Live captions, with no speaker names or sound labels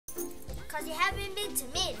Cause you haven't been to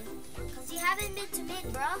mid. Cause you haven't been to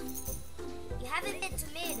mid, bro. You haven't been to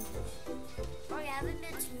mid. Bro, you haven't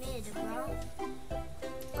been to mid, bro.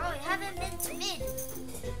 Bro, you haven't been to mid.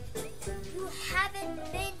 You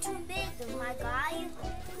haven't been to mid, my guy.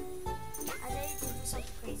 I dare you to do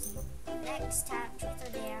something crazy. Next tap, truth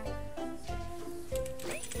or dare.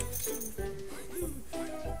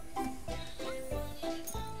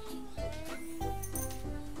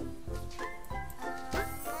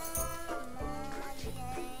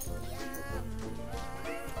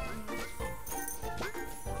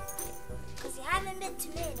 Cause you haven't been to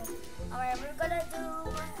mid. Alright, we're gonna do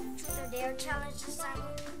truth or dare challenge this time.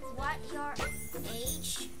 What your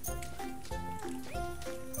age?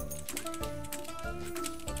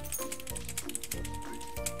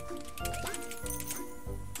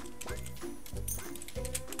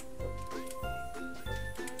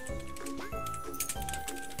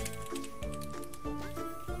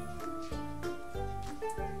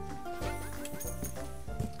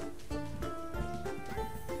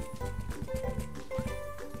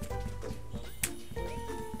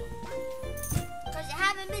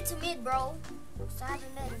 To mid, bro. So I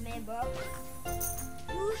haven't been to mid, bro.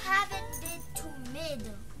 You haven't been to mid.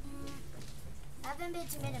 I haven't been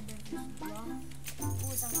to mid a bit, bro.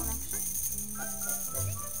 Ooh, some collection.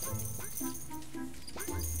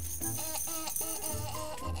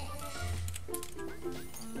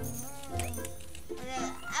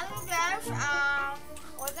 Okay, guys,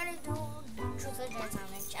 we're gonna do truth or dare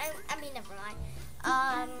challenge. I mean, never mind.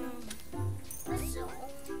 So.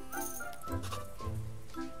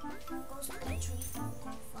 Goes to the tree,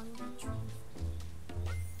 from the tree.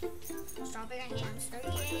 Strawberry hamster,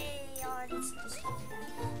 yay! Oh, this is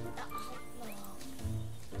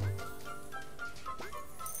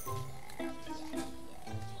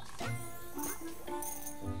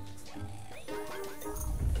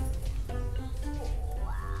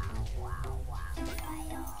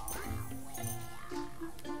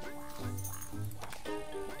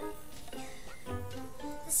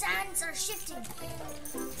the sands are shifting.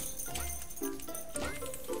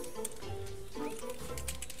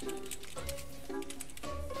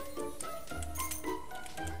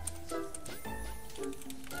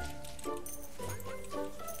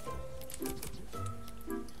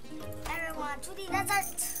 Everyone to the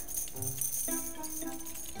desert.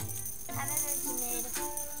 Haven't been to mid.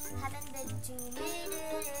 Haven't been to mid.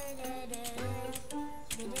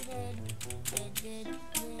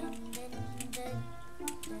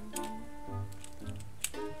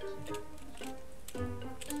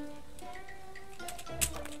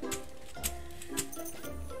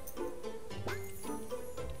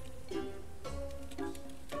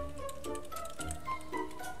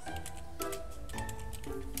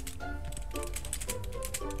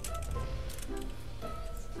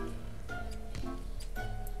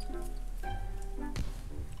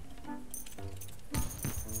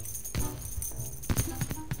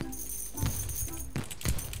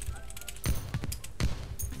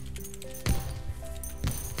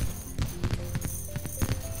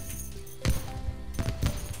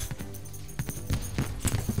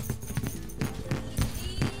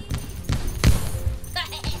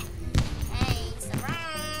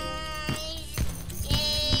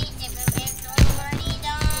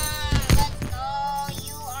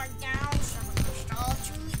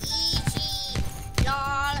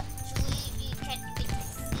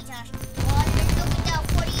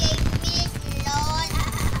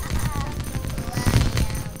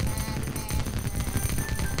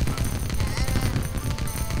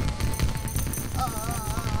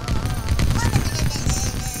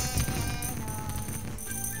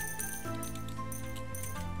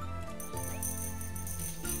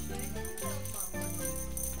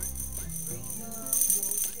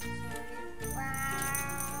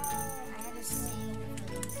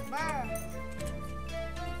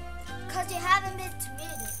 Cause you haven't been to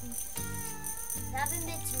mid. You haven't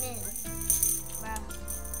been to mid. Bro.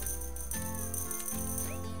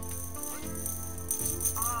 Too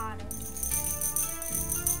odd.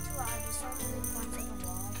 Too odd. There's so many points on the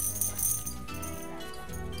wall.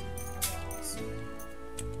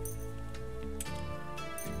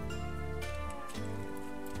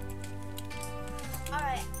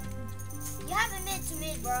 Alright. You haven't been to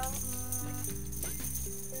mid, bro.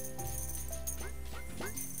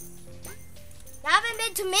 You haven't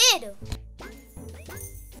been to mid.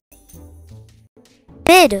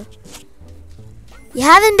 Mid. You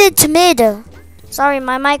haven't been to mid. Sorry,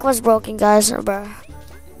 my mic was broken, guys.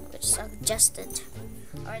 Which suggested.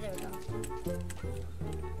 Alright, there we go.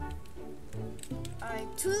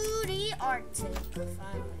 Alright, to the Arctic.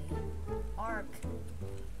 Finally. Arctic.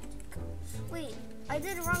 I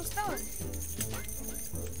did the wrong stone.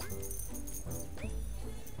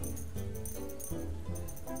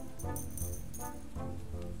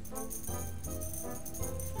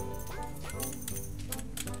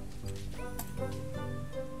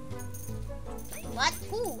 What?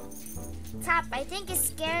 Who? Tap, I think he's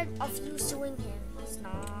scared of you suing him. He's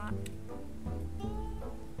not.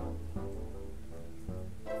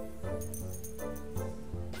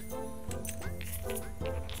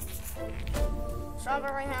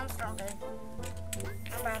 Strawberry hamster, okay.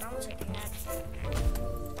 I'm bad, I'm taking that.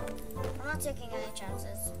 I'm not taking any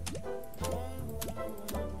chances.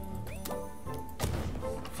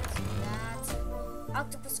 That.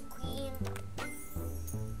 Octopus queen.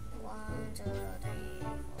 1, 2, 3,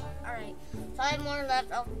 4. Alright. 5 more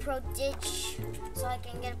left of Prodige. So I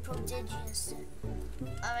can get Prodigious.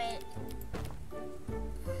 Alright.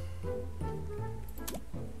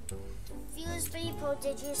 Fuse 3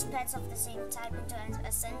 prodigious pets of the same type into an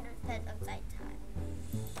ascendant pet of that type.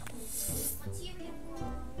 What's your name?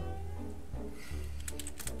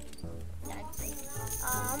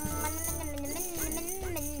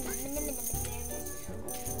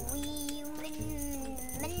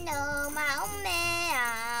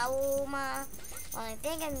 Well, I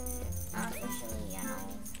think I'm officially, you know.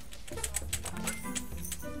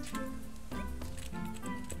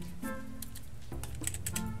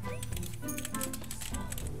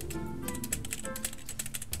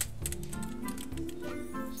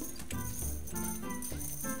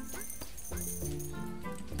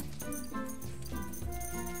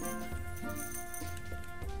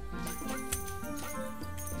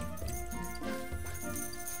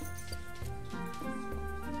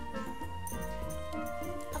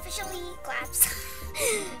 Officially claps.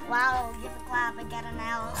 Wow, give a clap, I get an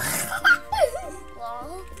L.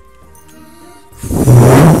 Lol.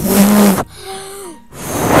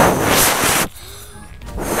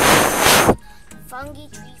 Fungi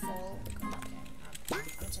tree folk. I'm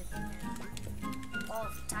taking it. Oh,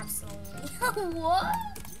 tap slowly. What?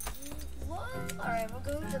 What? Alright, we're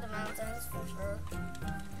going to the mountains for sure.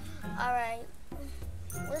 Alright.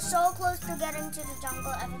 We're so close to getting to the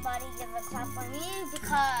jungle. Everybody give a clap for me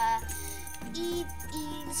because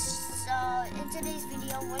in today's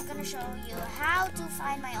video we're gonna show you how to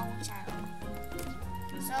find my own channel.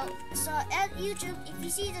 So at YouTube, if you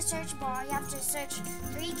see the search bar, you have to search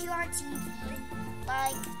 3QRTV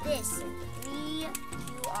like this.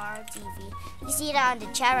 3QRTV. You see that on the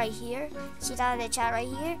chat right here? See that on the chat right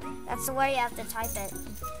here? That's where you have to type it.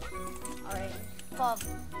 Alright. Paul,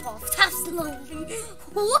 tap slowly.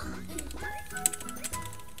 What?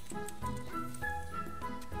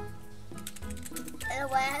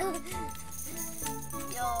 Well,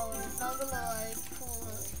 yo, not gonna lie, cool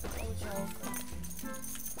joke.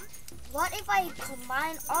 What if I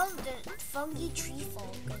combine all the fungi tree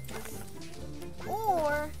folk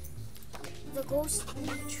or the ghostly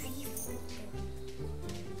tree folk?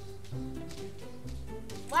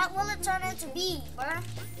 What will it turn out to be, bruh?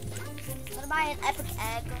 What about an epic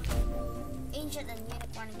egg? Ancient and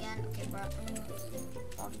unicorn again. Okay, bro.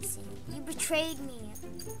 Obviously, you betrayed me.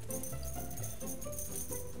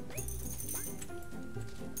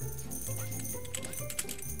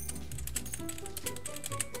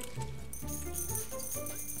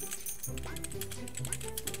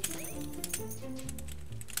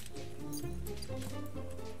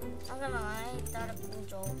 I'm gonna lie, that's a cool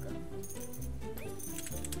joke.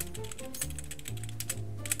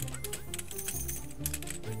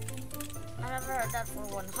 I never heard that for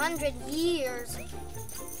 100 years.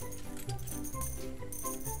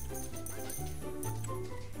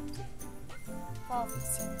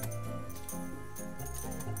 Prophecy.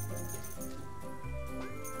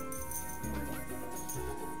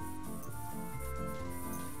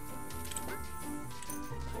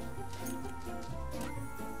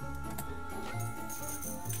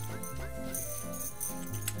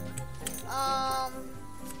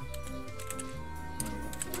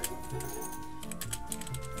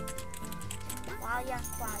 While you're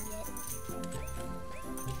quiet.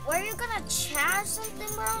 Were you gonna chat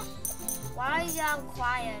something, bro? Why are you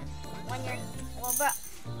quiet when you're bro?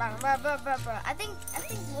 I think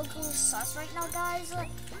look who's sus right now, guys.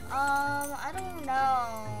 I don't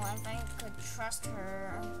know if I could trust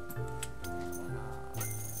her. I don't know.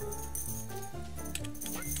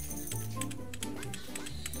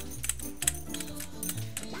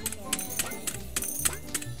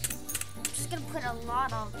 I'm just gonna put a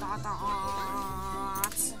lot of dots.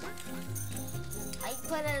 I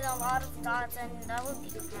put in a lot of dots and that would be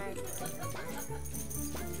hard.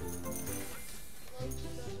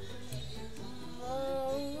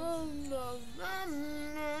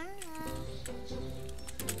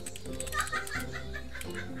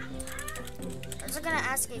 wasn't gonna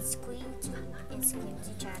ask it's Queen to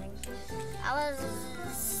chatting. I was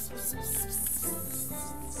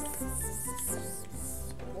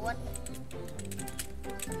what?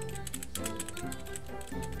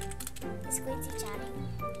 It's Queen to chatting.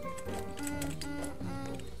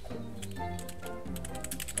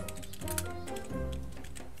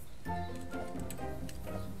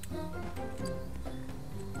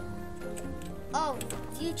 Oh,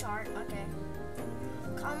 view chart, okay.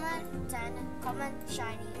 Common 10, common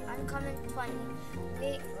shiny, uncommon 20,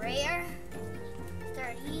 rare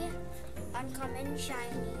 30, uncommon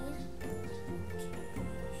shiny.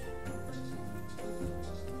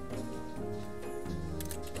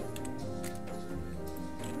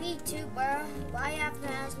 Me too, bro. Why you have to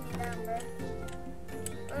ask me that, bro?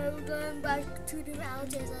 I'm going back to the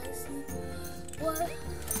mountains, I see. What do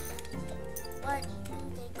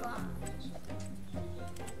they got?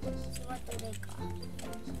 So what do they got?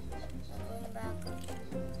 Going back.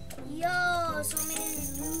 Yo, so many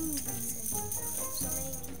loot. So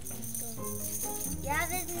many things.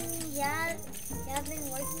 You have been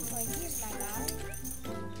working for years, my guy.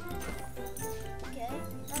 Okay,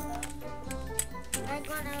 I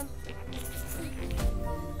got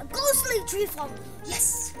a ghostly tree farm.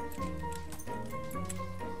 Yes.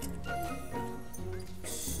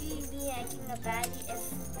 She be hacking a baddie if.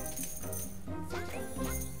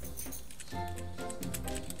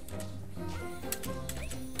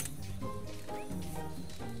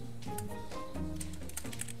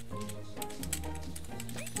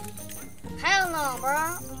 Hell no, bro.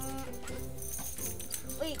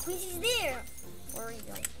 Wait, Quincy's there. Where are you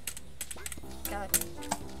going? God.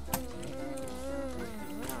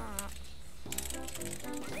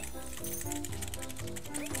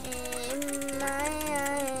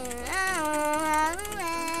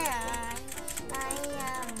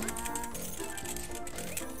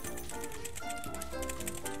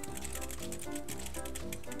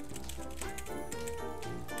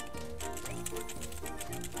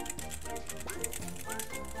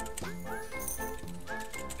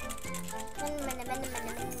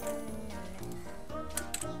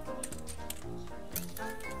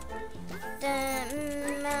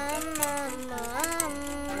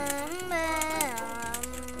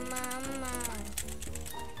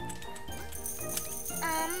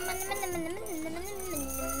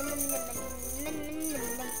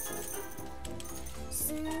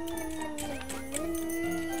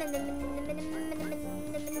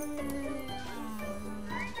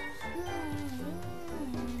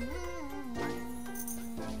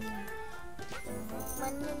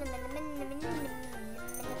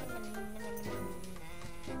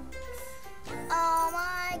 Oh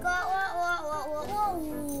my god,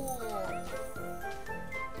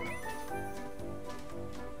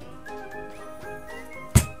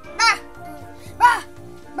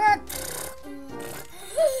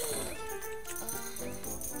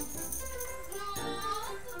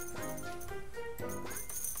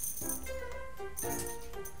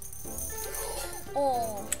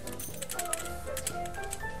 Oh.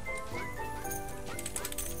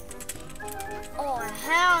 Oh,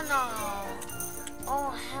 hell no. Oh,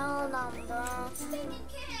 hell no, bro.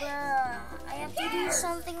 Bruh, I have to do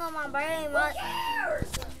something on my brain, but...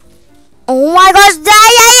 Oh my gosh,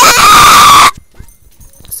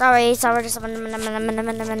 Sorry. Sorry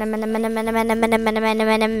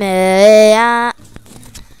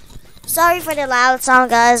for the loud sound,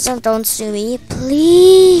 guys. Don't sue me.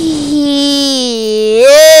 Please.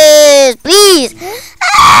 Please.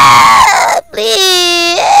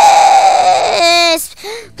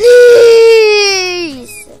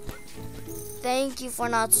 Please. Thank you for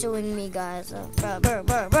not suing me, guys. The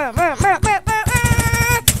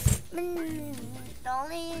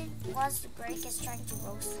only was to break is trying to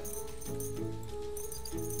roast it.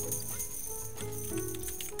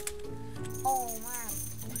 Oh man.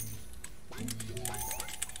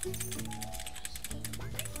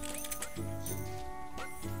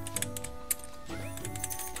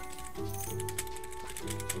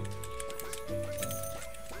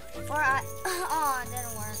 Oh, it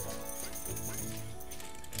didn't work.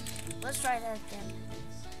 Let's try that again.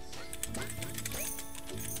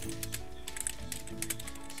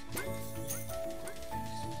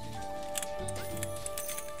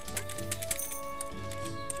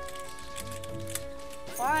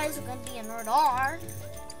 Why is it gonna be a Nord R?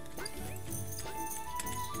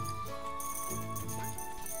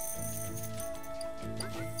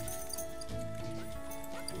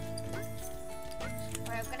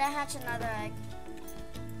 I'm gonna hatch another egg.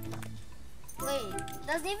 Wait,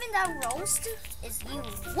 doesn't even that roast? It's you.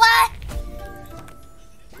 What?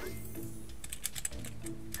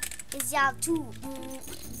 Is Cause y'all too.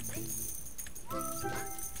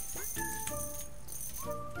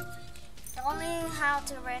 Only how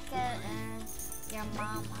to wreck it and your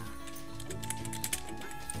mama.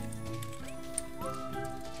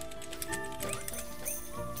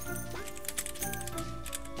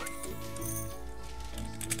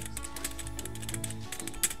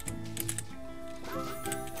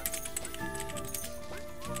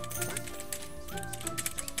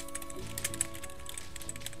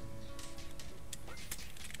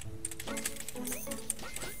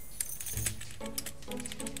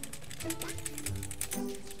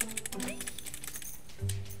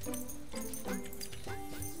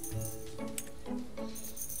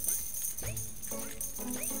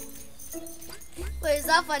 Wait, is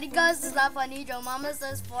that funny, guys? Is that funny? Your mama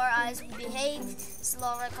says 4 eyes behave,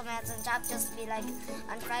 slower commands and chop just be like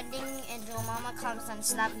unfriending, and your mama comes and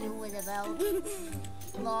slap you with a belt.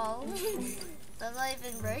 Lol. Does that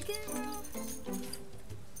even break it?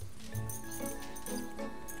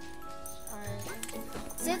 Alright.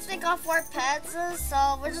 Since we got 4 pets,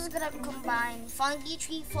 so we're just gonna combine fungi,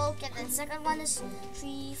 tree folk, and then second one is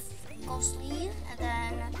tree ghostly, and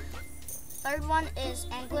then third one is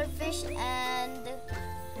anglerfish, and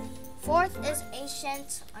fourth is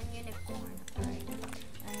ancient unicorn. Alright.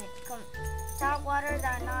 And tap water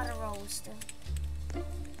that not a roast.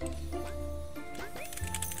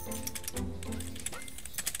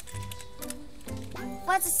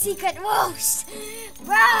 What's a secret roast?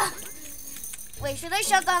 Bruh! Wait, should I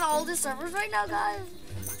shut down all the servers right now, guys?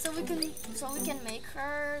 So we can make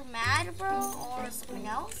her mad, bro, or something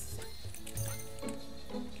else?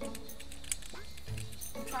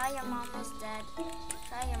 Try your mama's dead.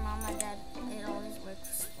 Try your mama dead. It always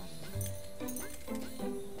works for me.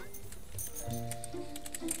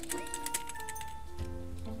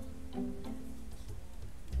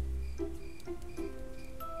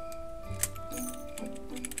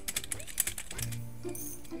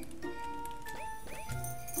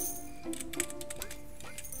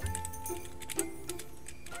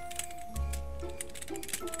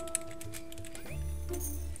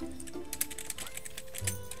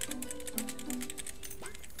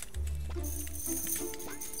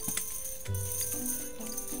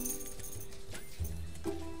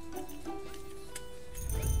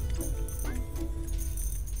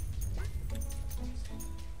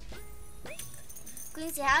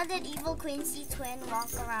 Quincy, how did evil Quincy twin walk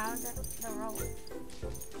around the road?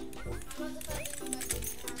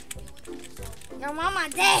 Your mama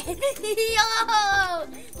dead! Yo!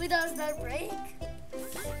 We don't start break.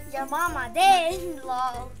 Your mama dead!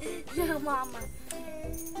 Lol. Your mama's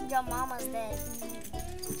dead.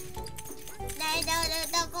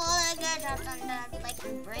 Like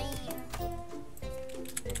your brain.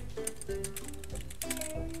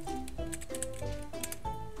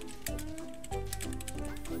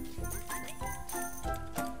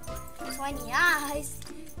 20 eyes.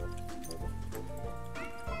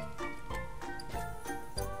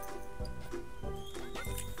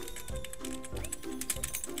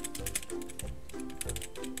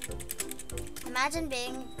 Imagine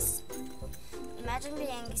being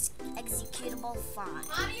executable 5.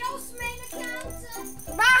 Adios, main account.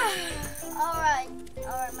 Alright,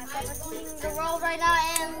 my pets are cleaning the road right now,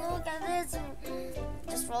 and look at this.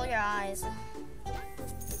 Just roll your eyes.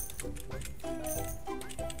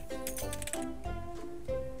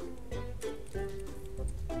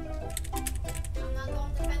 I'm not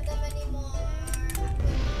going to pet them anymore.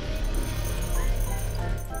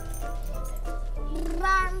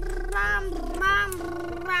 Ram, ram, ram,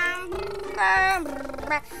 ram, ram,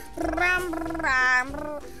 ram, ram.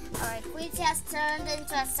 Alright, Quincy has turned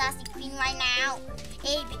into a sassy queen right now.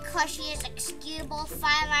 Hey, because she is executable 5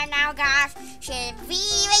 right now, guys. She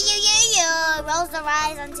rolls the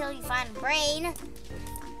eyes until you find a brain.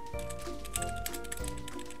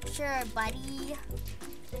 Sure, buddy.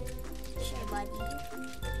 Sure, buddy.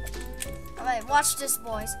 Alright, watch this,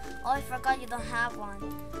 boys. Oh, I forgot you don't have one.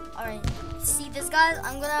 Alright, see this, guys?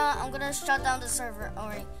 I'm gonna shut down the server.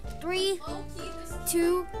 Alright, 3,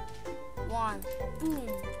 2, 1. Boom.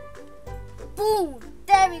 Boom.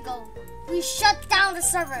 There we go. We shut down the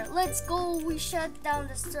server. Let's go. We shut down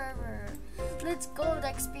the server. Let's go. The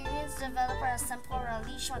experienced developer has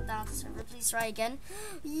temporarily shut down the server. Please try again.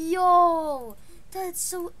 Yo, that's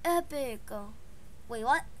so epic. Wait,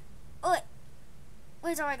 what? Oh,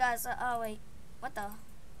 wait, sorry, guys. Wait. What the?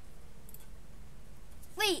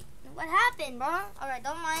 Wait, what happened, bro? Alright,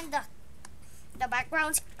 don't mind the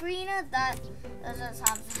background screen that just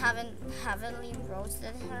haven't heavily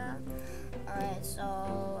roasted her. Alright,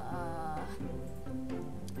 so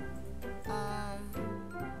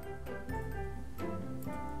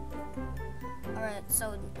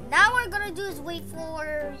we're gonna do is wait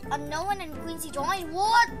for Unknown and Quincy join.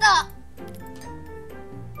 What the?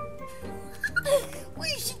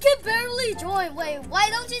 Wait, she can barely join. Wait, why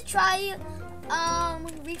don't you try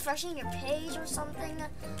refreshing your page or something? I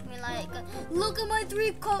mean, like, look at my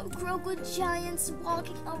 3 Grogu giants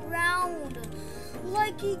walking around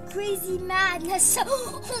like a crazy madness.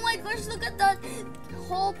 Oh my gosh, look at that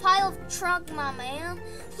whole pile of trunk, my man.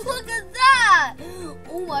 Look at that.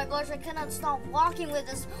 Oh my gosh, I cannot stop walking with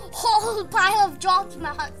this whole pile of jock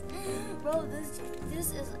mats. Bro,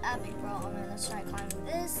 this is epic, bro. Okay, let's try climbing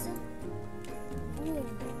this. Ooh,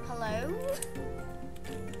 hello?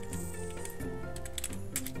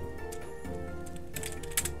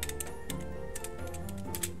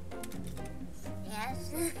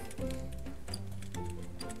 Yes.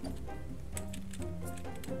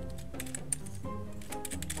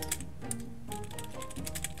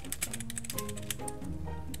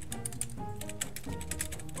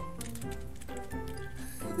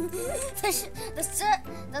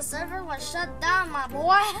 The server was shut down, my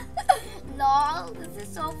boy. No, this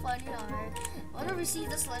is so funny. Alright, I want to receive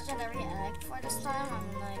this legendary egg for this time.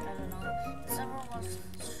 I'm like, I don't know. The server was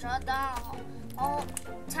shut down all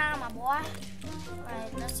time, my boy.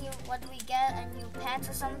 Alright, let's see what do we get. A new pet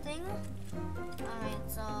or something. Alright,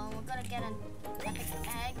 so we're gonna get an epic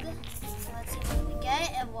egg. So let's see what we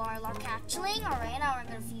get. A warlock hatchling. Alright, now we're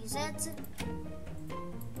gonna fuse it.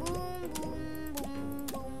 Boom, boom, boom,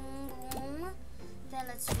 boom, boom. Then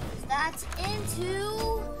let's fuse that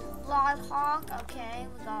into Bloodhawk. Okay,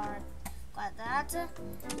 we got that.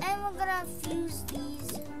 And we're gonna fuse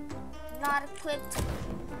these not equipped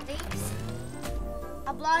things.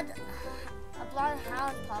 A bloodhound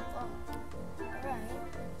pup. Oh, alright.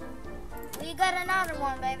 We got another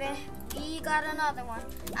one, baby. We got another one.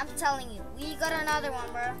 I'm telling you, we got another one,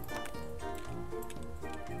 bro.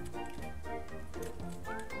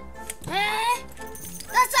 Eh?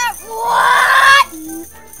 That's not what?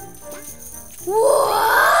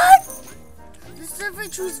 What? The server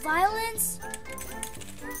choose violence?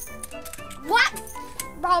 What?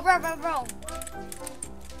 Bro.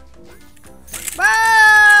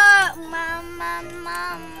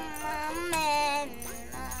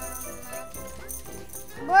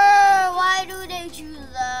 Bro, why do they choose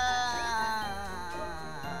that?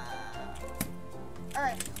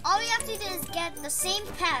 Alright, all we have to do is get the same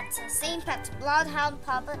pet, Bloodhound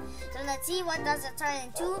Papa. So let's see what does it turn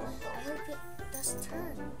into. I hope it does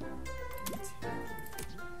turn.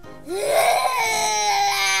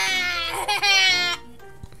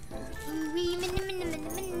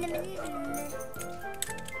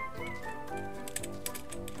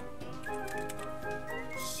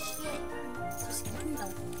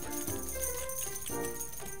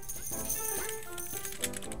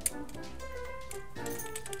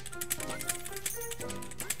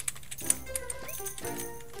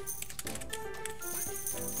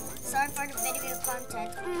 Sorry for the video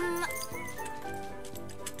content.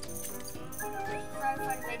 Sorry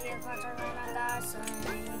for the video content right now, guys.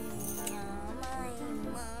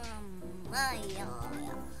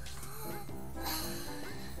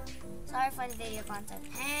 Sorry for the video content.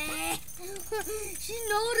 She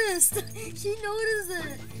noticed. She noticed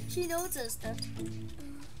it. She noticed it.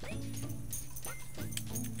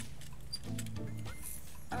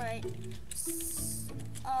 Alright.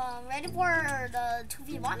 Ready for the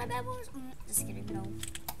 2v1, I bet? Just kidding, no.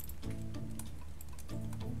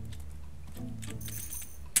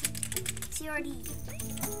 CRD.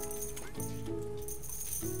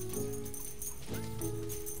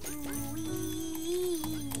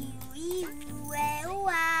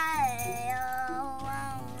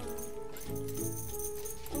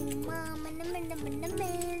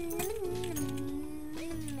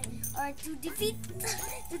 Or to defeat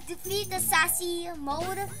the sassy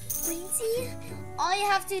mode Quincy, all you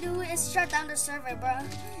have to do is shut down the server, bro.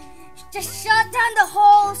 Just shut down the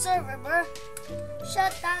whole server, bro.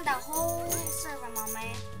 Shut down the whole server, my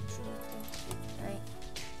man. Right.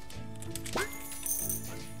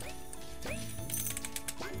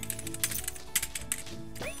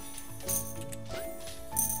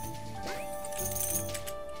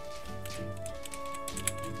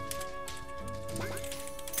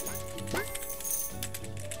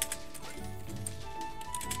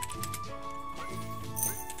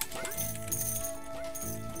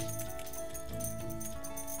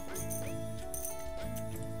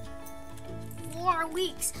 4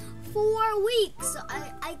 weeks. 4 weeks.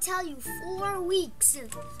 I tell you, 4 weeks.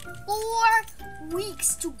 4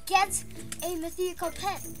 weeks to get a mythical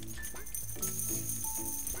pet.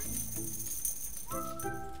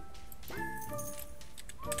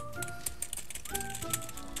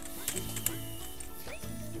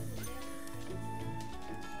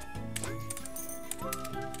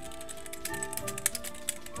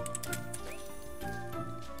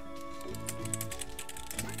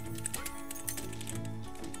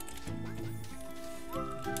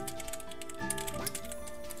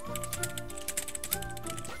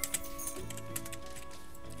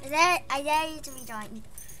 I dare you to rejoin.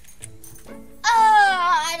 Oh,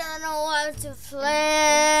 I don't know what to play.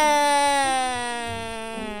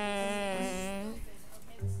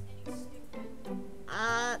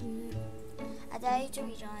 I dare you to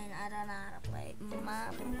rejoin. I don't know how to play.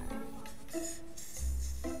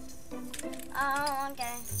 Oh,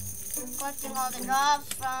 okay. Collecting all the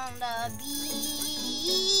drops from the beach.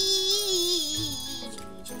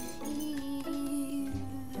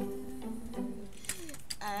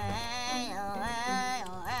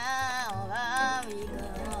 We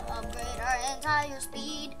gonna upgrade our entire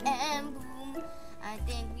speed and boom. I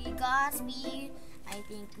think we got speed. I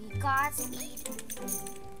think we got speed.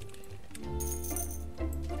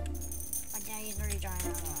 I dare you to rejoin.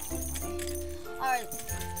 Alright.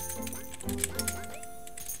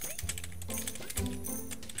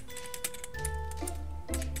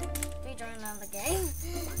 We join another game.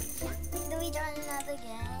 Do we join another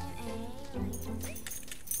game?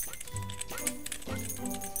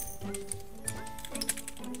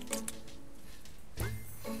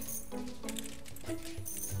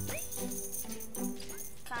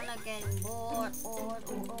 Kinda getting bored.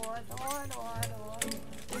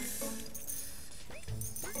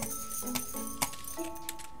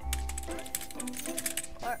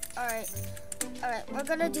 Alright, we're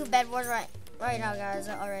gonna do Bed Wars right now, guys.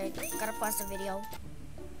 Alright, gotta pause the video.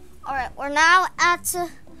 Alright, we're now at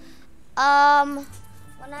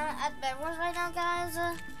Bed Wars right now, guys.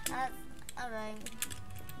 Alright.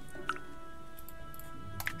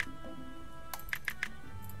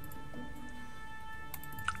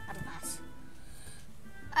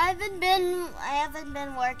 I haven't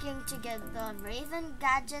been working to get the Raven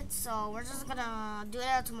gadget, so we're just gonna do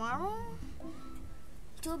that tomorrow.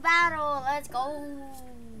 To battle, let's go.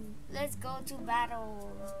 Let's go to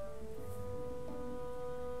battle.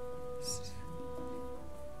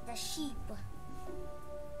 The sheep.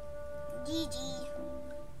 GG.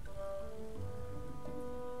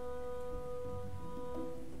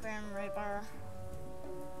 Grim Reaper.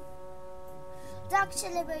 Duck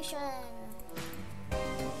celebration.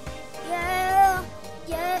 Yeah.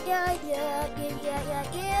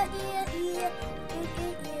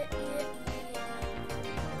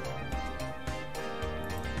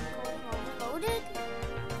 Overloaded.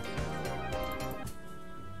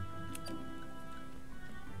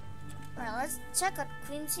 Alright, let's check out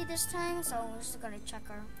Quincy this time. So we're just gonna check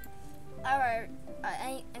her. Alright,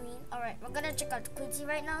 alright, we're gonna check out Quincy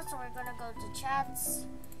right now. So we're gonna go to chats.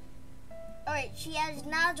 Alright, she is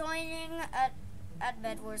now joining at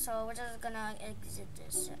Bed Wars, so we're just gonna exit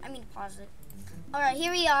this. Pause it. Alright,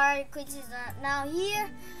 here we are. Quincy's now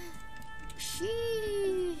here.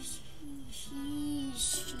 Sheesh.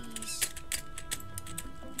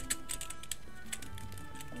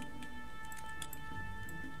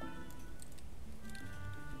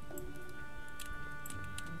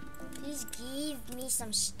 Please give me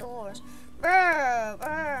some stores. Brr.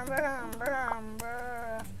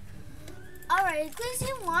 Alright,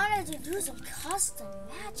 Quincy wanted to do some custom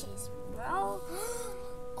matches, bro.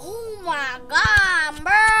 Oh my god,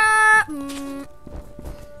 bro.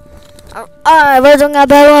 Alright, we're doing a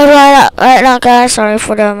Bed Wars right now, guys. Sorry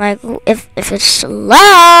for the mic if it's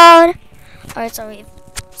loud. Alright, sorry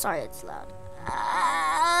it's loud.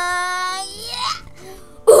 Yeah.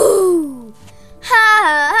 Ooh.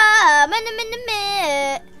 Ha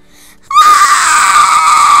man.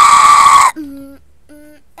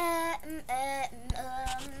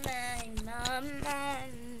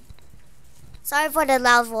 Sorry for the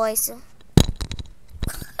loud voice.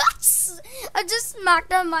 I just smacked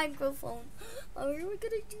the microphone. Oh, we're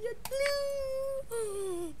gonna do it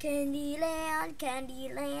blue. Candyland,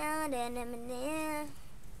 and M&M.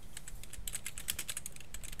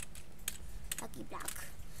 Lucky Block.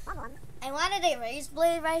 I wanted a Rage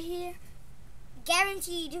Blade right here.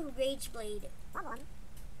 Guaranteed Rage Blade.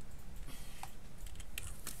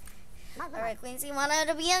 Alright, Quincy wanted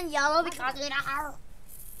to be in yellow because you know.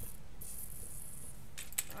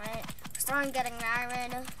 Alright, starting getting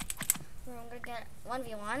iron. We're gonna get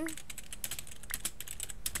 1v1.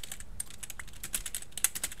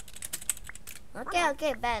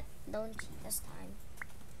 Okay, bet. Don't cheat this time.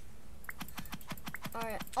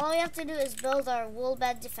 Alright, all we have to do is build our wool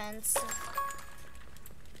bed defense.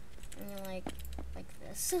 And like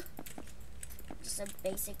this. Just a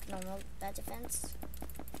basic normal bed defense.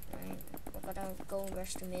 Alright, we're gonna go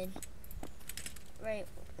rush to mid. Right,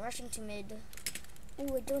 rushing to mid.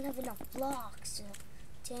 Ooh, I don't have enough blocks.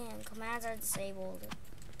 Damn, commands are disabled.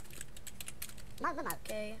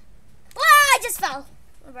 Okay. Ah, I just fell!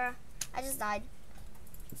 Bruh, I just died.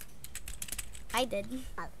 I did.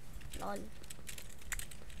 Lol.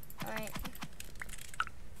 Alright.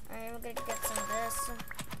 Alright, we're gonna get some of this.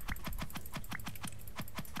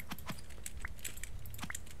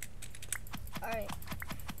 Alright.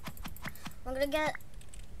 I'm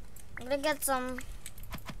gonna get some.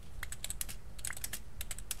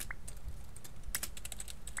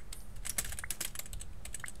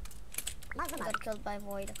 Got killed by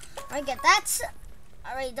Void. Alright, get that.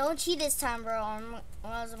 Alright, don't cheat this time, bro.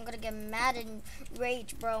 Or else I'm gonna get mad and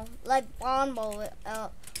rage, bro. Like Bonbo,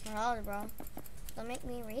 bro. Don't make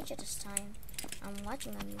me rage at this time. I'm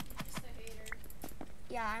watching on you. Just a hater.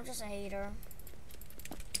 Yeah, I'm just a hater.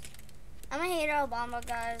 I'm a hater of Obama,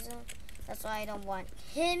 guys. That's why I don't want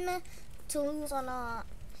him to lose on a.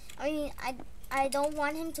 I don't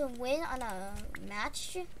want him to win on a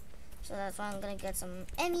match. So that's why I'm gonna get some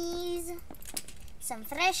Emmys, some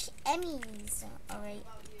fresh Emmys. Alright.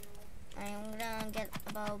 I'm gonna get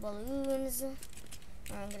about balloons.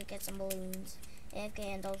 I'm gonna get some balloons. AFK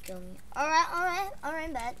and don't kill me.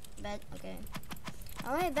 Alright, bet, okay.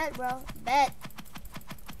 Alright, bet, bro, bet.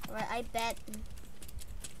 Alright, I bet.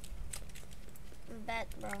 Bet,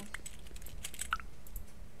 bro.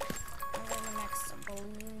 I'm gonna make some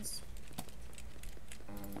balloons.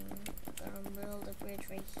 Gonna build a bridge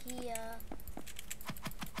right here.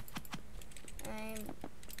 And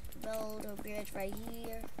build a bridge right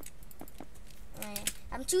here. Alright.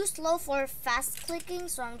 I'm too slow for fast clicking,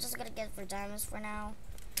 so I'm just gonna get for diamonds for now.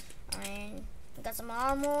 Alright. Got some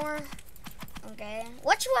armor. Okay.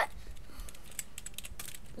 Watch what?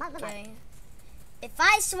 Okay. If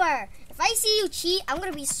I swear, if I see you cheat, I'm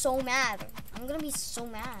gonna be so mad. I'm gonna be so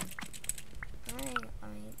mad. Alright.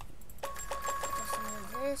 Get some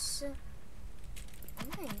of this.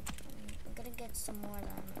 Alright. I'm gonna get some more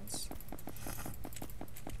diamonds.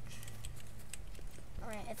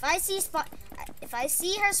 Alright. If I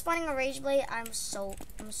see her spawning a rage blade, I'm so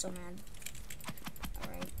mad.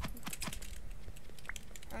 Alright.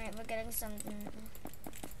 Alright, we're getting something.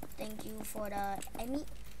 Thank you for the Emmy.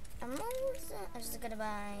 I'm just gonna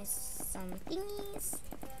buy some thingies.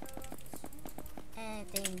 And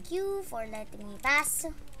thank you for letting me pass.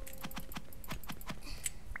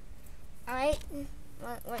 Alright,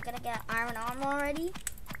 we're gonna get iron armor already.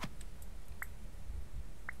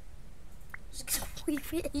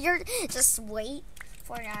 Just wait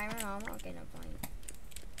for the iron armor. Okay, no point.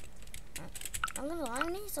 I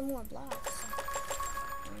need some more blocks.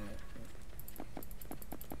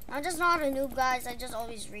 I'm just not a noob, guys. I just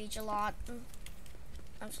always reach a lot.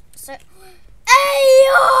 Hey,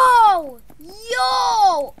 yo!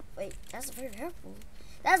 Yo! Wait, that's very helpful.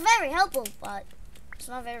 That's very helpful, but it's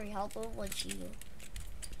not very helpful when cheating.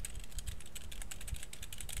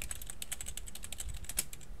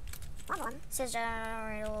 Says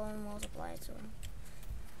generator will multiply to him.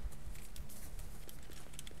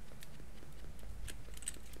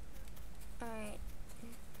 Alright.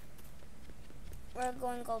 We're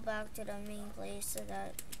going to go back to the main place so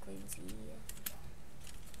that we can see.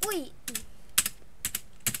 Wait!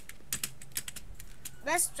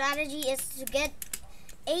 Best strategy is to get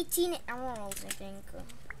 18 emeralds, I think.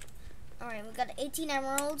 Alright, we got 18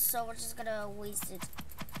 emeralds, so we're just gonna waste it.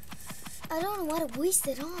 I don't know what to waste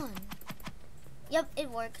it on. Yep, it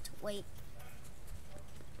worked. Wait.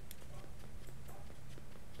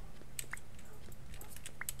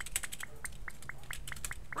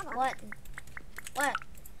 What? What?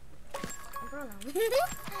 Bruno.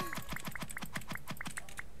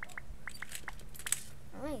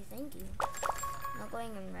 Alright, thank you. Not going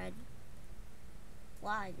in red.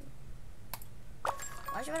 Why?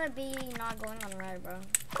 Why should I be not going on red, bro?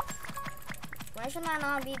 Why should I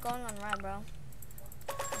not be going on red, bro?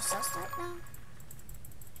 You sus right now?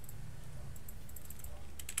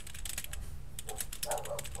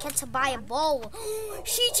 Get to buy a bow.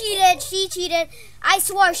 She cheated. She cheated. I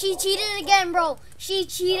swear, she cheated again, bro. She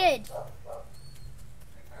cheated.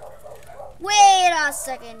 Wait a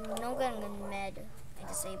second. No getting in med. I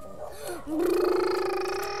disabled.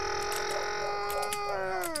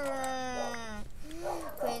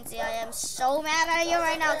 Quincy, I am so mad at you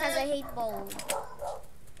right now because I hate bows.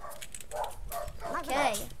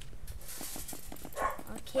 Okay.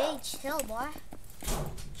 Okay, chill, boy.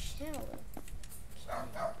 Chill.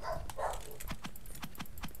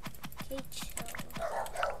 Okay, chill.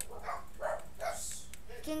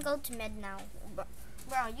 You can go to med now.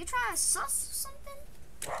 Bro, you trying to sus something?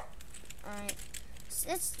 Alright.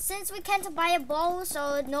 Since we can't buy a bow,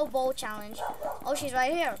 so no bow challenge. Oh, she's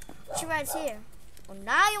right here. She right here. Well,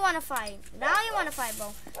 now you wanna fight. Now you wanna fight,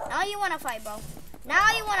 bro. Now you wanna fight, bro.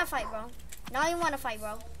 Now you wanna fight, bro. Now you wanna fight,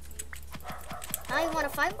 bro. Now you wanna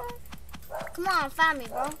fight, bro? Come on, fight me,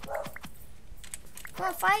 bro. Come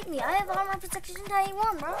on, fight me. I have armor protection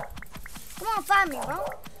 91, bro. Come on, fight me, bro.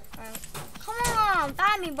 Alright. Come on,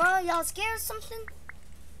 find me, bro. Y'all scared of something?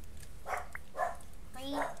 3,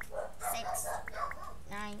 6,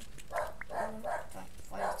 9,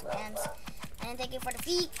 42 M's. And thank you for the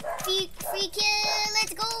free kill.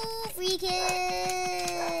 Let's go, free kill.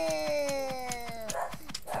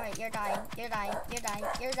 Alright, you're dying. You're dying. You're dying.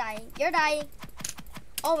 You're dying. You're dying.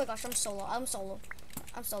 Oh my gosh, I'm solo. I'm solo.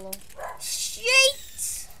 I'm solo.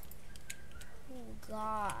 Shit! Oh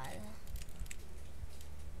god.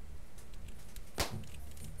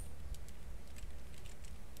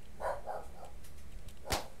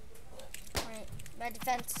 Alright, bad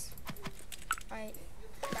defense. Alright,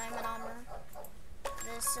 diamond armor.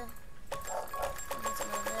 This. And some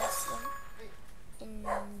of this. And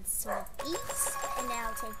some of these. And now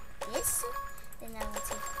I'll take this. Then I'll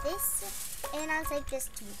take this. And I'll take this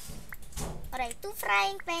too. Alright, 2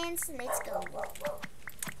 frying pans. Let's go.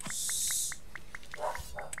 Shh.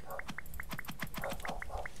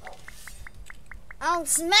 I'll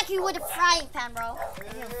smack you with a frying pan, bro.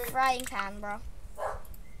 Frying pan, bro.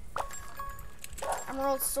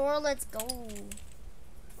 Emerald sword, let's go.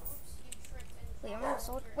 Wait, emerald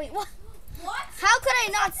sword? Wait, what? What? How could I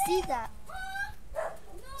not see that?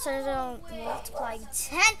 So it'll multiply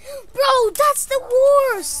 10. Bro, that's the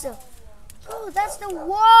worst. Bro, that's the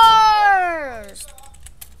worst.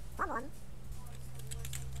 Come on.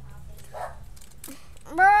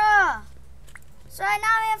 Bruh. So right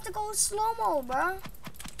now I have to go slow-mo, bruh.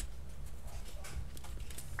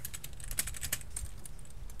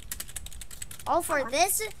 All for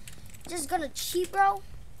this? Just gonna cheat, bro.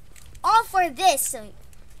 All for this.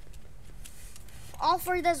 All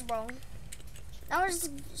for this, bro. Now we're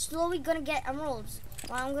just slowly gonna get emeralds.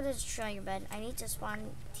 Well, I'm gonna destroy your bed. I need to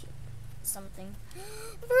spawn something.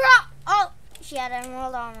 Bruh! Oh, she had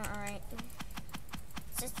emerald armor. Alright.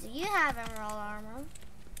 Sister, you have emerald armor.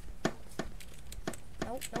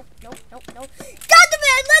 Nope, nope, nope, nope, nope. Got the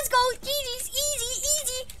bed! Let's go! Easy, easy,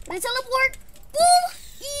 easy. Gonna teleport. Boom!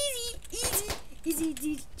 Easy,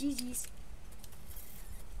 GG's.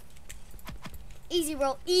 Easy,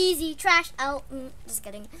 bro. Easy. Trash out. Just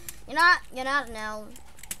kidding. You're not an L.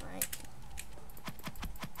 Alright.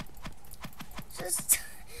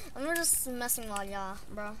 I'm just messing with y'all,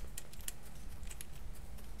 bro.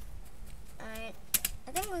 Alright.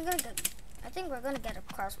 I think we're gonna get a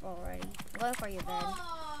crossbow already. I'm going for your bed.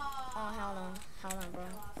 Oh, hell no. Hell no, bro.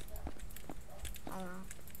 Hell no.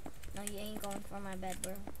 No, you ain't going for my bed,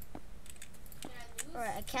 bro.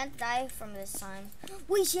 Alright, I can't die from this time.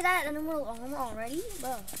 Wait, she had an emerald armor already?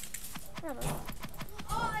 Bro. Yeah, bro.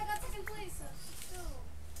 Oh, I got second place.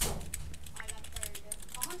 I got third.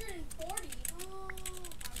 140. Oh,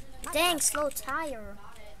 190. Dang, slow tire.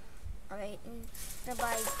 Alright, gonna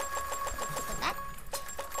buy that.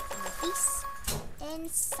 Some of these. And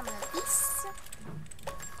some of these.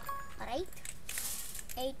 Alright.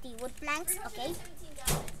 80 wood planks, okay. 17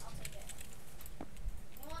 diamonds. I'll take it.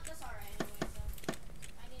 You know what? That's alright anyway, so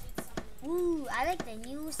I needed some. Ooh, I like the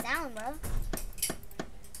new sound, bro.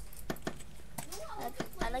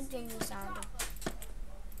 I like the new sound.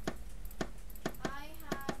 I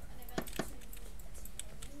have an event to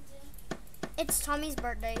attend. It's Tommy's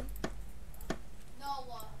birthday. No,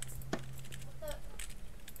 what?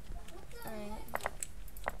 What the Alright. heck?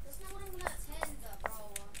 That's not what I'm gonna attend, bro.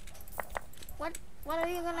 What are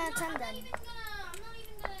you gonna attend I'm then? not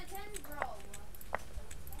even gonna attend, bro. Oh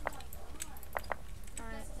my god.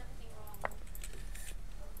 Alright. This is everything wrong.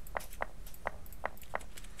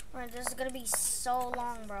 Alright, this is gonna be so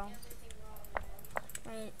long, bro. Everything wrong,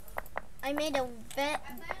 man. Right. I made a bed.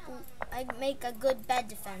 I make a good bed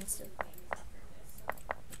defense.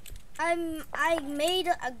 I made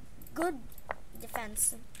a good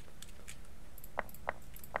defense.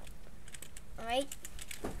 Alright.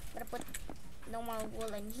 Gonna put no more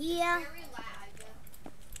wool in here. Very lag.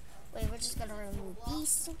 Wait, we're just gonna remove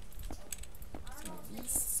these. Some of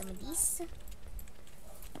these. Some of these.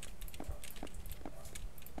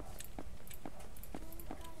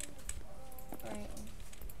 Alright.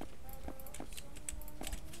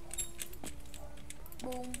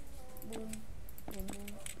 Boom, boom, boom, boom.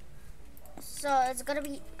 So it's gonna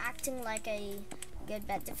be acting like a good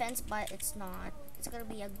bed defense, but it's not. It's gonna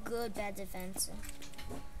be a good bed defense.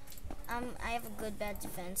 I have a good bed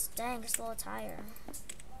defense. Dang, slow tire.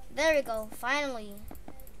 There we go. Finally.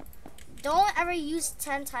 Don't ever use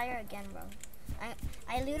 10 tire again, bro.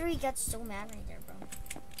 I literally get so mad right there, bro.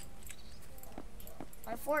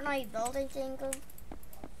 My Fortnite building thing.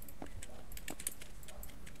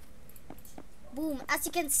 Boom. As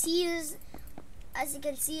you can see,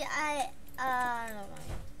 I don't know.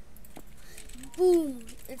 Boom.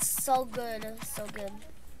 It's so good. So good.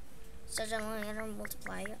 Such a linear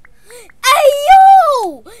multiplier. Hey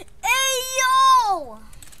yo! Hey yo!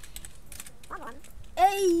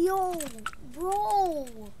 Hey yo, bro!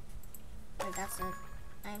 Wait, that's it.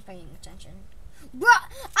 I ain't paying attention. Bro,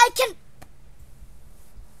 I can.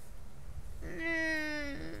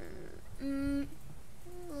 Oh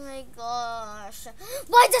my gosh!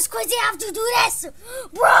 Why does Quincy have to do this,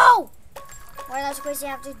 bro? Why does Quincy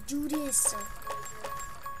have to do this?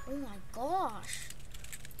 Oh my gosh,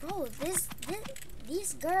 bro!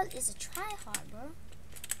 This girl is a tryhard, bro.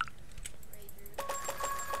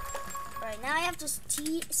 Right now I have to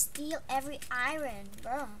steal every iron,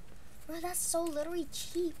 bro. Bro, that's so literally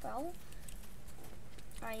cheap, bro.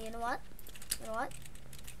 Alright, you know what? You know what?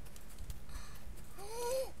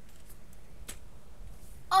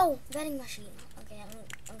 Oh, vending machine. Okay,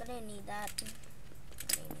 I'm gonna need that.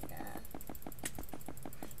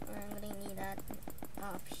 I'm gonna need that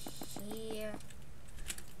up here.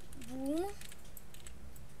 Boom.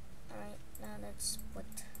 Alright, now let's put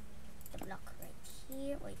the block right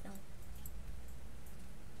here. Wait, no.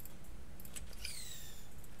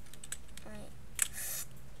 Alright.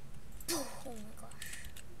 Oh my gosh.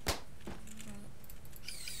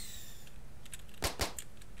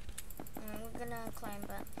 Alright, we're gonna climb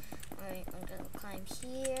back. Alright, I'm gonna climb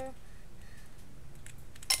here.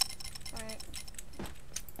 Alright.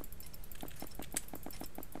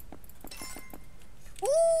 Ooh!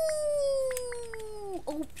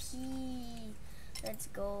 OP! Let's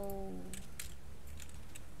go.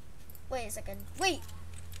 Wait a second. Wait!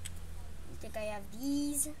 I think I have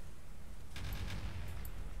these.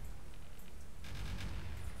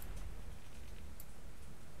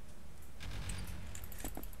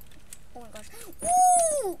 Oh my gosh.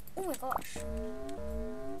 Ooh! Oh my gosh.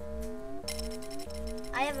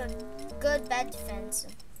 I have a good bed defense.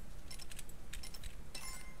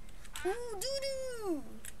 Ooh, doo-doo!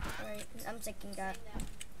 Alright, I'm taking that.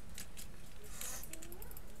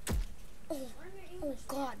 Oh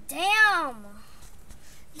god, damn!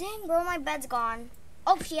 Dang, bro, my bed's gone.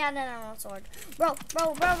 Oh, she had an emerald sword. Bro. Yo!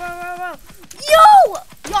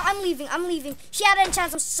 Yo, I'm leaving. She had an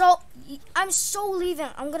enchant. I'm so leaving.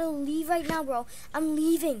 I'm gonna leave right now, bro. I'm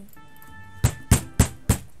leaving.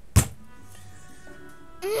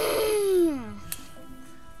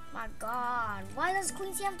 My god, why does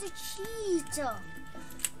Quincy have to cheat?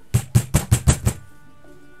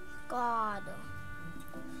 God.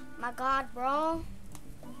 My god, bro.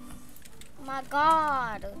 My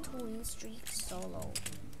god. 2 win streak solo.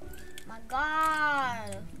 My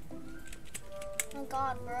god. My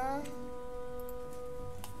god, bro.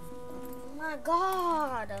 My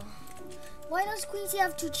god. Why does Quincy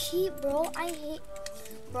have to cheat, bro? I hate.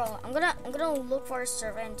 Bro, I'm gonna look for a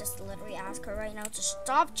server and just literally ask her right now to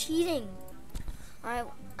stop cheating. Alright,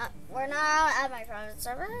 we're now at my private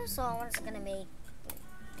server, so I'm just gonna do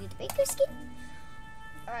the baker skin.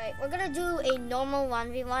 Alright, we're gonna do a normal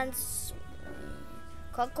 1v1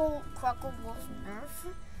 Croco Wolf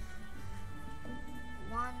Nerf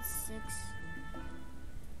 1-6-1-4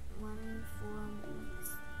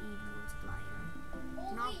 speed multiplier.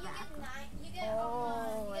 Not bad.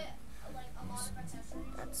 Oh,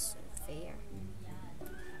 that's fair.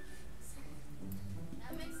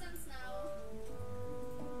 That makes sense now.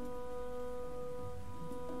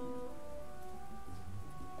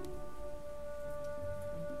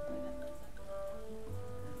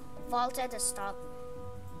 Vault at the stop.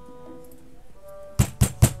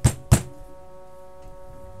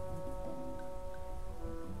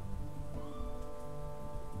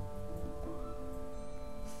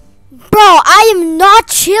 Bro, I am not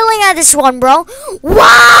chilling at this one, bro.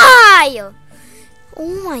 Why?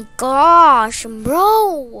 Oh my gosh,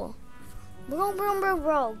 bro.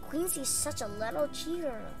 Bro. Quincy's such a little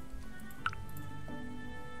cheater.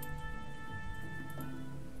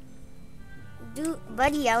 Dude,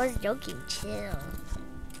 buddy, I was joking. Chill.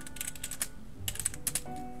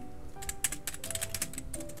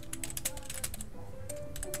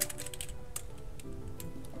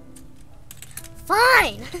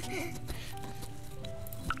 Fine.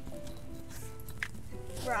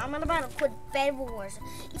 Bro, I'm about to quit Bed Wars.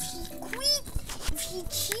 If he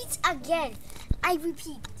cheats again, I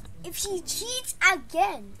repeat, if he cheats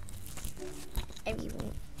again, every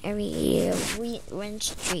win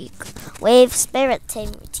streak, wave spirit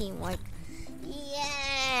teamwork.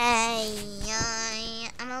 Yay!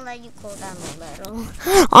 I'm gonna let you cool down a little.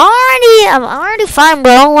 I'm already fine,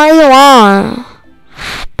 bro. What do you want?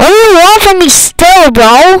 What do you want from me still,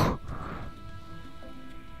 bro?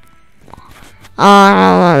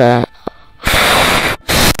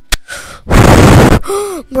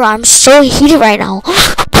 Bro, I'm so heated right now.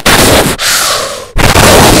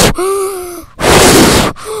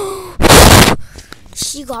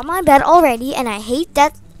 got my bed already, and I hate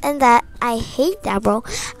that. And that I hate that, bro.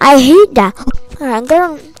 I hate that. Alright, I'm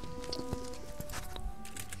gonna.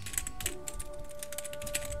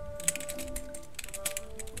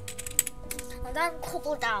 I'm gonna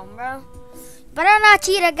cool down, bro. Better not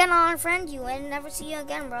cheat again on friend you and never see you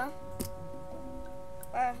again, bro.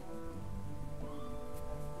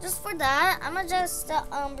 Just for that, I'm gonna just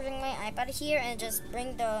bring my iPad here and just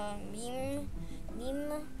bring the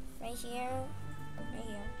meme right here.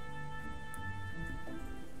 Alright,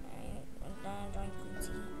 I'm done drawing Quincy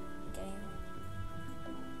game.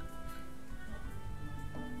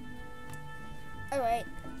 Alright.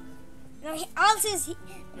 Now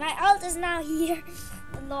my alt is now here.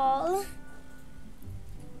 Lol.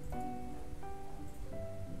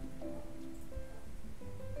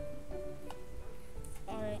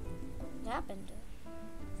 Alright. What happened?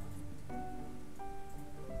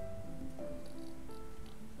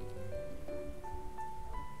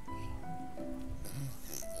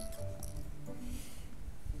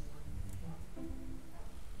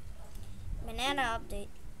 Banana update.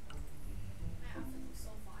 My outfit looks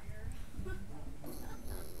so fire.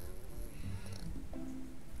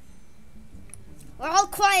 We're all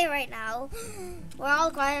quiet right now. We're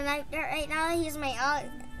all quiet right now. Here's my alt.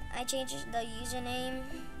 I changed the username.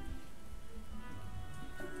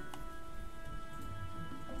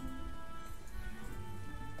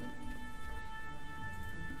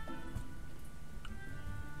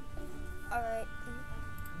 Alright.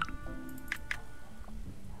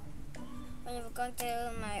 We're going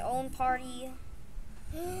to my own party.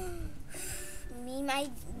 Me, my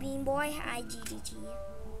Bean Boy, IGDG.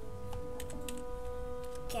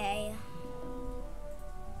 Okay.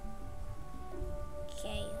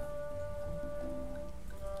 Okay.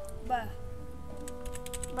 Bruh.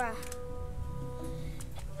 Bruh.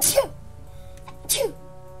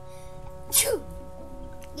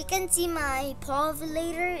 You can see my paw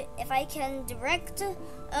later if I can direct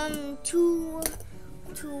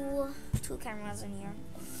two cameras in here.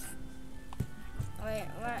 Alright,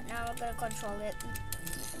 right now we're gonna control it.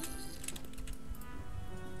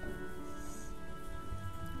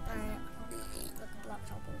 Alright, look at block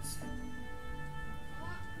troubles.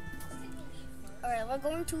 Alright, we're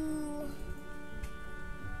going to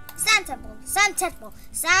Sand Temple.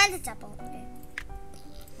 Okay.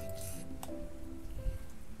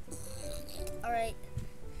 Alright.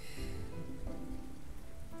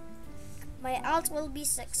 My alt will be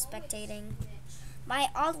spectating. My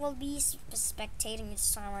alt will be spectating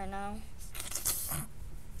its time right now.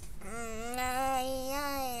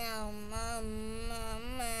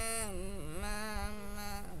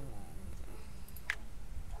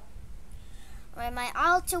 Alright, my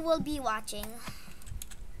alt will be watching.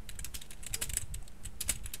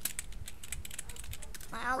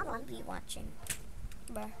 My alt will be watching.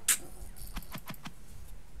 Bruh.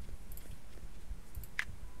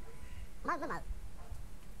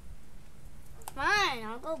 Fine,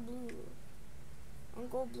 I'll go blue. I'll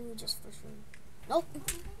go blue just for sure. Nope.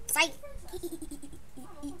 Sight.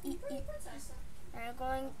 You're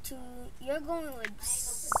going with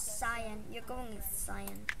cyan. You're going with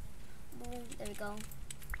cyan. Boom. There we go.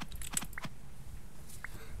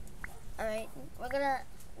 Alright, we're gonna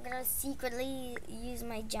secretly use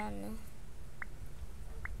my gen.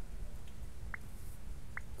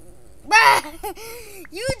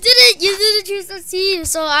 You didn't choose a team,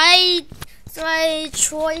 so I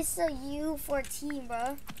choice you for team,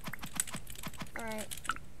 bro. Alright.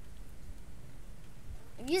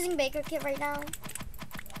 I'm using Baker Kit right now.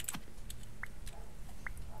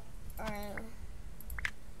 Alright.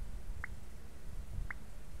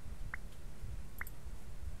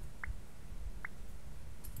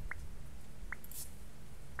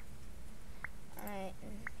 Alright.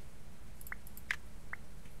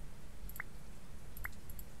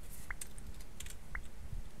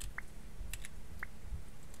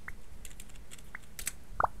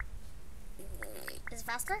 Is it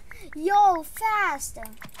faster? Yo, fast!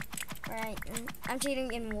 Alright, I'm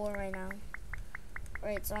cheating in war right now.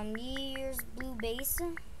 Alright, so I'm near blue base.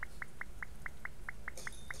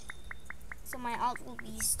 So my alt will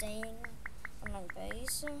be staying on my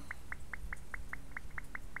base.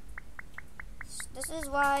 This is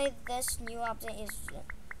why this new update is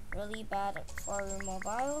really bad for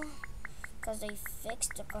mobile, because they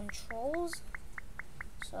fixed the controls.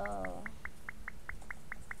 So,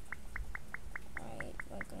 alright,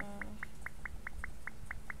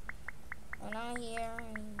 we're now here.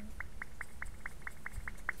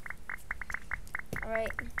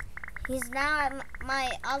 Alright, he's now at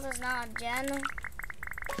my alt is now at Gen.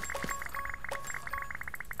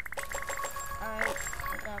 Alright,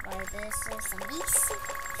 I gotta buy this, some bees.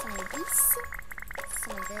 Some of this.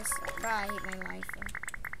 Some of this. Bro, I hate my life.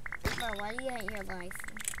 Bro, why do you hate your life?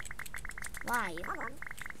 Why?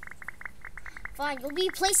 Fine, you'll be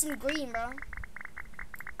placed in green, bro.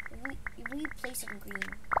 You'll be placed in green.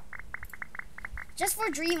 Just for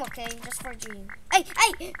dream, okay? Just for dream. Hey,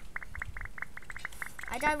 hey!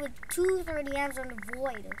 I died with 230 amps on the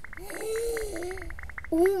void.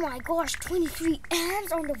 Oh my gosh, 23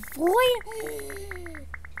 amps on the void?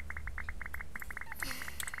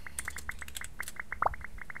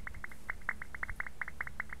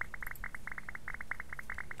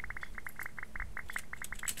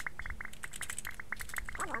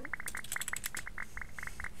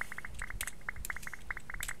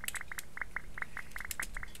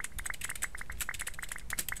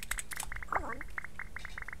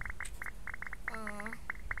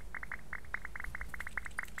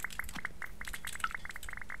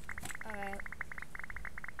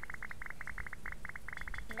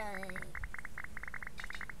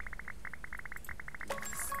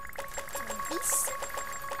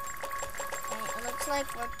 It looks like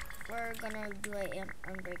we're gonna do an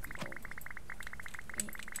unbreakable.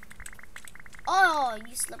 Oh,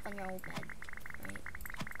 you slept on your old bed. Right.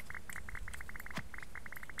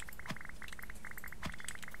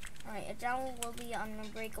 Alright, a down will be an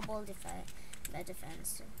unbreakable bed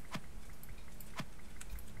defense.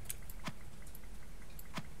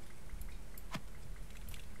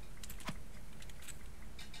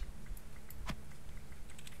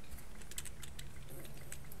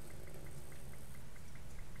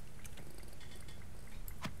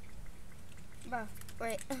 Bro,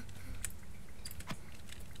 wait.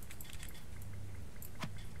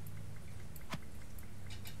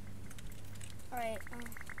 Alright, I'm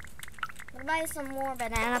gonna buy some more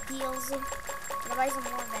banana peels. I'm gonna buy some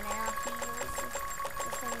more banana peels.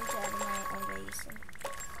 Just for me to add in my own base.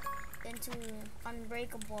 Into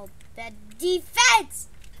unbreakable bed defense!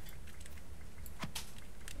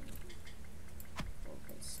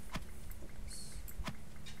 Focus.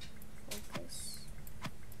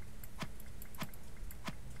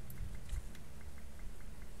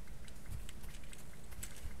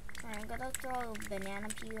 Alright, I'm gonna throw a banana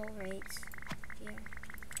peel right here.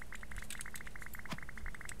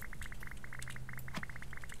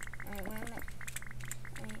 Alright,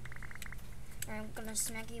 I'm gonna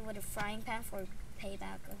smack you with a frying pan for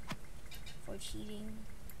payback for cheating.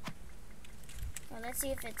 Well, let's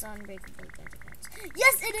see if it's unbreakable bed defense.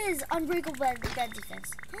 Yes, it is unbreakable bed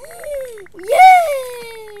defense.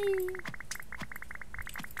 Yay!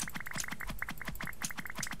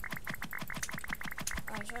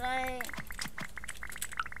 Should I?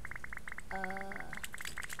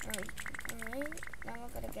 Alright. Now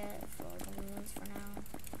we're gonna get for balloons for now.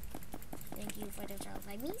 Thank you for the child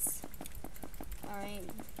babies. Alright.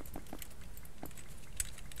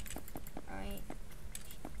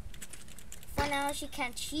 For now, she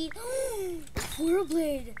can't cheat.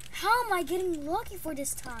 Blade. How am I getting lucky for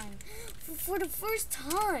this time? For the first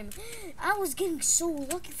time. I was getting so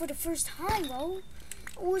lucky for the first time, bro.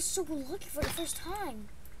 I was so lucky for the first time.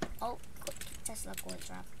 Oh, Tesla coin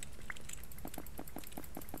drop.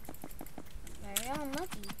 Very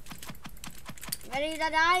unlucky. Ready to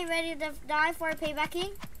die? Ready to die for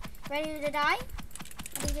paybacking? Ready to die?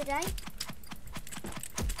 Ready to die?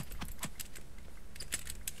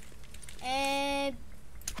 And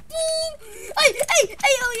boom! Hey!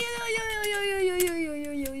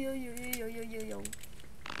 Yo!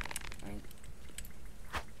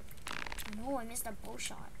 No, I missed a bow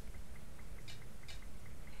shot.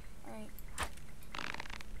 Alright.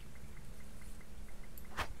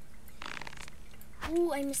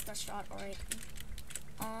 Ooh, I missed that shot. Alright.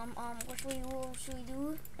 What should we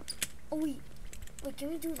do? Oh, wait, can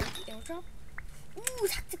we do the airdrop? Ooh,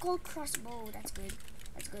 tactical crossbow. That's good.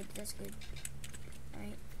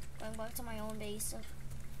 Alright. Going back to my own base.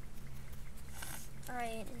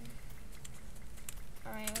 Alright.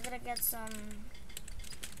 We're gonna get some.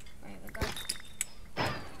 Alright, we got.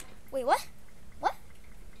 Wait, what? What?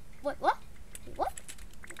 Wait, what? What?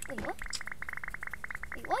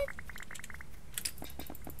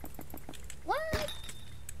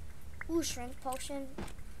 Ooh, shrink potion.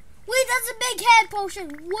 Wait, that's a big head potion.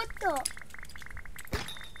 What the?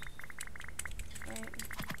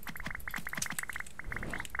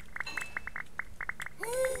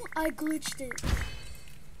 I glitched it.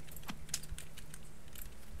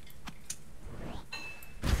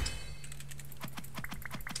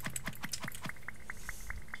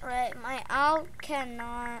 Alright, my owl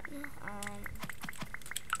cannot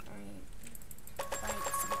fight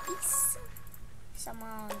some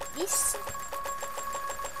this.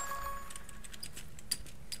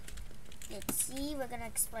 Let's see, we're gonna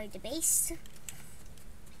explore the base.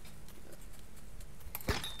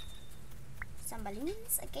 Some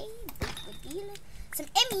balloons, okay, good deal. Some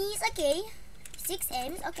Emmys, okay. 6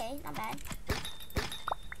 M's, okay, not bad.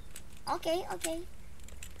 Okay, okay.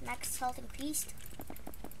 Max health increased.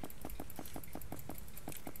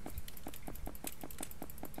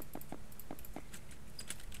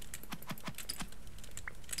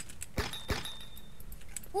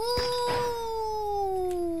 Ooh!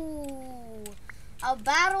 A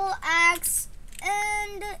battle axe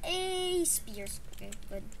and a spears. Okay,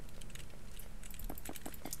 good.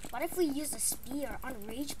 What if we use a spear on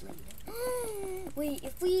Rage Blade? Wait,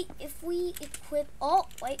 if we equip, oh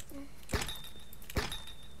wait.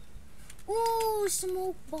 Ooh,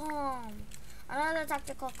 smoke bomb. Another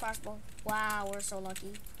tactical crossbow. Wow, we're so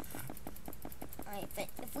lucky. Alright,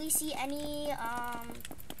 if we see any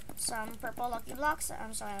some purple lucky blocks,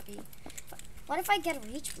 I'm so happy. What if I get a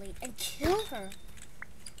Rage Blade and kill her?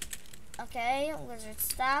 Okay, wizard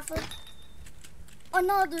staff.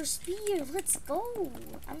 Another spear. Let's go.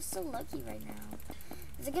 I'm so lucky right now.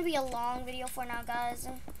 This is gonna be a long video for now, guys.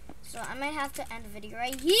 So I might have to end the video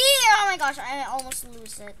right here. Oh my gosh, I almost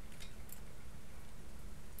lose it.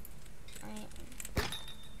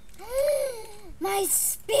 My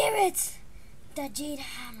spirit, the Jade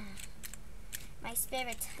Hammer. My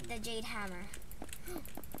spirit, the Jade Hammer.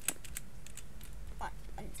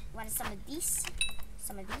 What is some of these?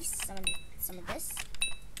 Some of these. Some of this. Some of this.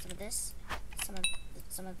 Some of this.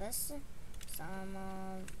 Some of this. Some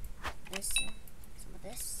of this. Some of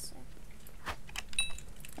this.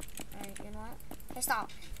 Alright, you know what? Hey, stop.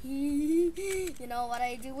 You know what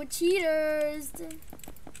I do with cheaters.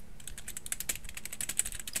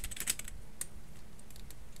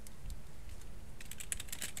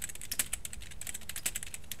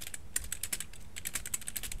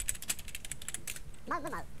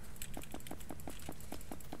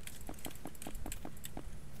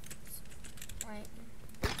 Right.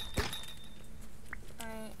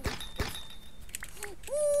 Alright.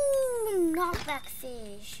 Ooh, knockback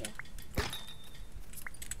fish.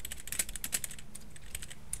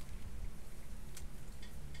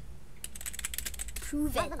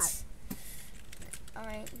 Prove it.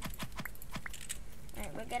 Alright.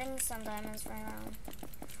 Alright, we're getting some diamonds right now.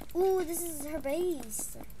 Ooh, this is her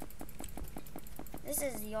base. This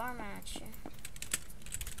is your match.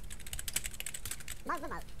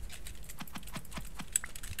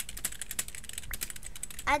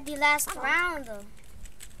 At the last round.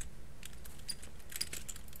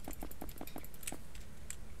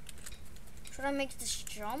 Should I make this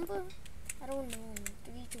jump? I don't know.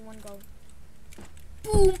 3, 2, 1, go.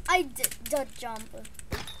 Boom! I did the jump.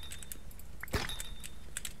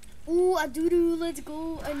 Ooh, a doo-doo, let's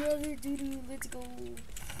go. Another doo-doo, let's go.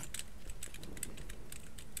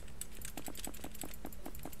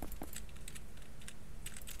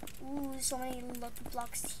 Ooh, so many lucky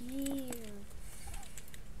blocks here.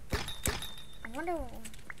 I wonder.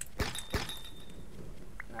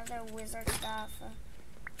 Another wizard stuff.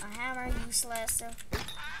 A hammer, useless. Another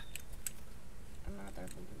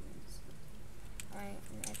balloons. Alright,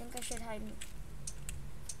 I think I should hide.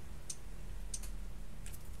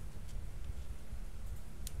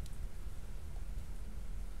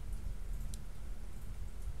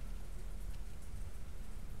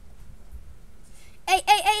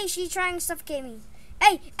 Hey, she's trying to suffocate me.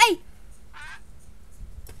 Hey,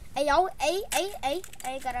 yo, hey,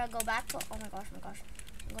 gotta go back. Oh my gosh,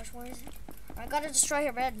 where is it? I gotta destroy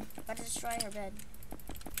her bed. Gotta destroy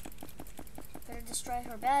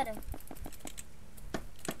her bed.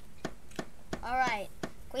 Alright,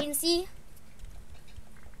 Queen C.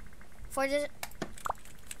 For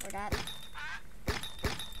that.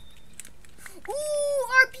 Ooh,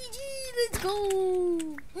 RPG, let's go.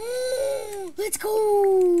 Let's go.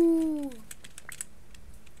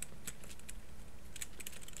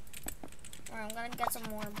 Alright, I'm gonna get some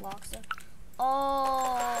more blocks. You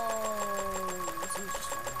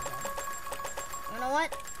know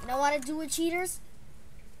what? You know what I do with cheaters?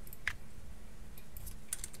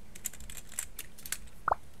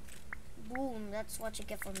 Boom, that's what you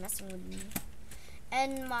get for messing with me.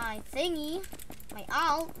 And my thingy, my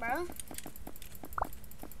ult, bro.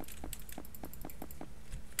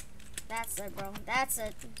 That's it, bro. That's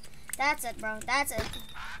it, bro. That's it.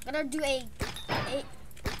 I'm gonna do a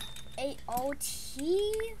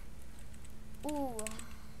OT. Ooh.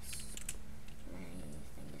 My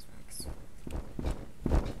thing is max.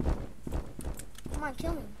 Come on,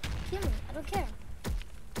 kill me. Kill me. I don't care.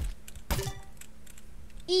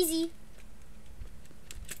 Easy.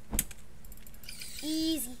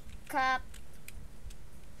 Easy. Crap.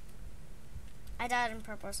 I died on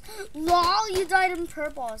purpose. LOL, you died on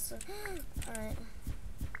purpose. Alright.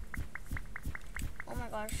 Oh my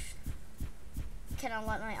gosh. Cannot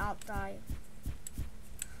let my alt die.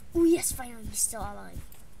 Oh yes, finally, he's still alive.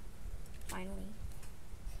 Finally.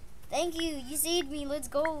 Thank you, you saved me, let's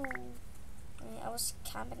go. I was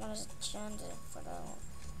camping on his agenda for the...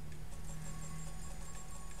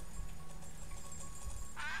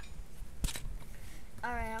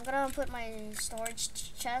 Alright, I'm gonna put my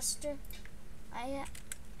storage chest. I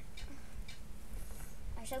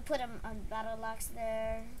should put a battle axe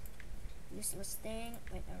there. Useless thing.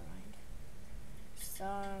 Wait, never mind.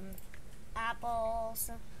 Some apples.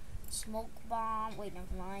 Smoke bomb. Wait,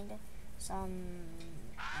 never mind. Some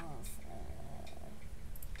of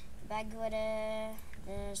bag with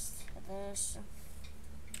this.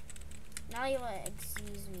 Now you will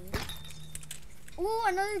excuse me. Ooh,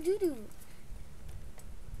 another doo-doo.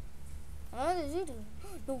 Another doo-doo.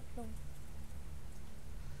 No.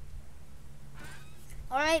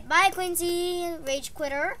 Alright, bye Quincy, rage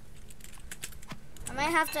quitter. I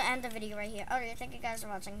might have to end the video right here. Alright, thank you guys for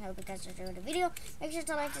watching. Hope you guys enjoyed the video. Make sure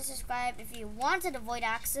to like and subscribe if you wanted a void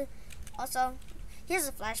axe. Also, here's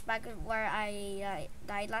a flashback where I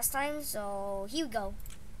died last time. So here we go.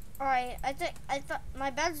 Alright, I thought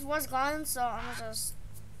my bed was gone, so I'm gonna just...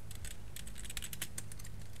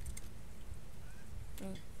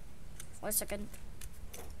 Wait a second.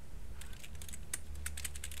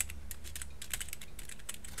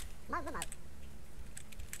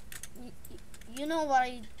 You know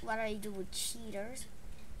what I do with cheaters?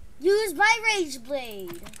 Use my rage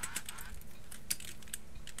blade.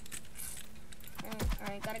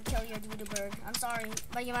 Alright, gotta kill your doodoo bird. I'm sorry,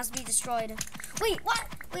 but you must be destroyed. Wait, what?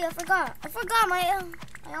 Wait, I forgot my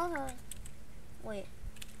auto. Wait.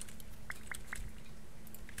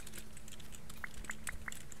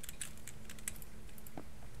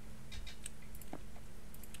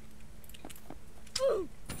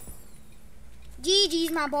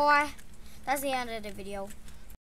 GG's, my boy. That's the end of the video.